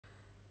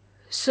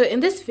So in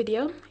this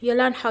video, you'll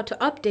learn how to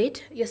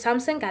update your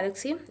Samsung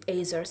Galaxy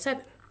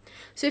A07.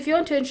 So if you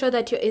want to ensure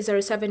that your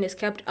A07 is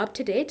kept up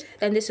to date,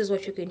 then this is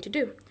what you're going to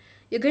do.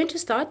 You're going to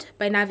start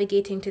by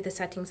navigating to the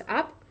Settings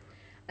app,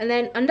 and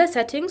then under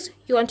Settings,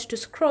 you want to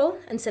scroll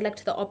and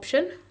select the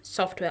option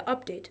Software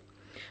Update.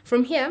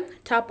 From here,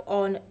 tap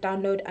on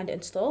Download and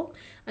Install,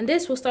 and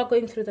this will start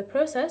going through the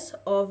process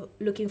of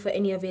looking for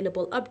any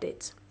available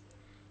updates.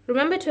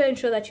 Remember to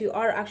ensure that you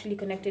are actually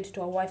connected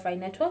to a Wi-Fi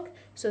network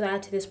so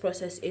that this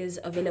process is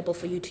available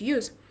for you to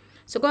use.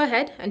 So go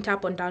ahead and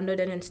tap on Download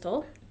and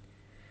Install.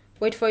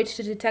 Wait for it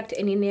to detect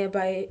any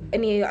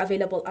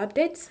available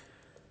updates.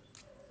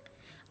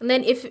 And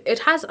then if it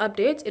has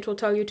updates, it will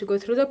tell you to go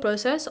through the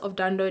process of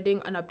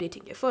downloading and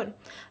updating your phone.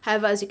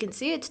 However, as you can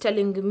see, it's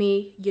telling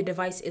me your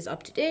device is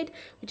up to date,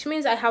 which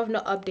means I have no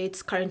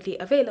updates currently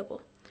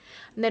available.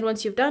 And then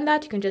once you've done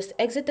that, you can just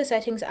exit the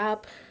Settings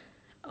app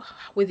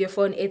with your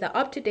phone either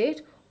up to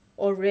date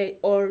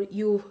or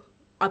you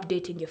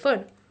updating your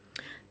phone.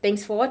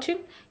 Thanks for watching.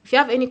 If you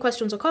have any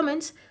questions or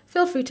comments,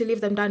 feel free to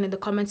leave them down in the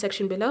comment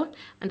section below,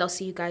 and I'll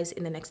see you guys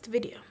in the next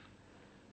video.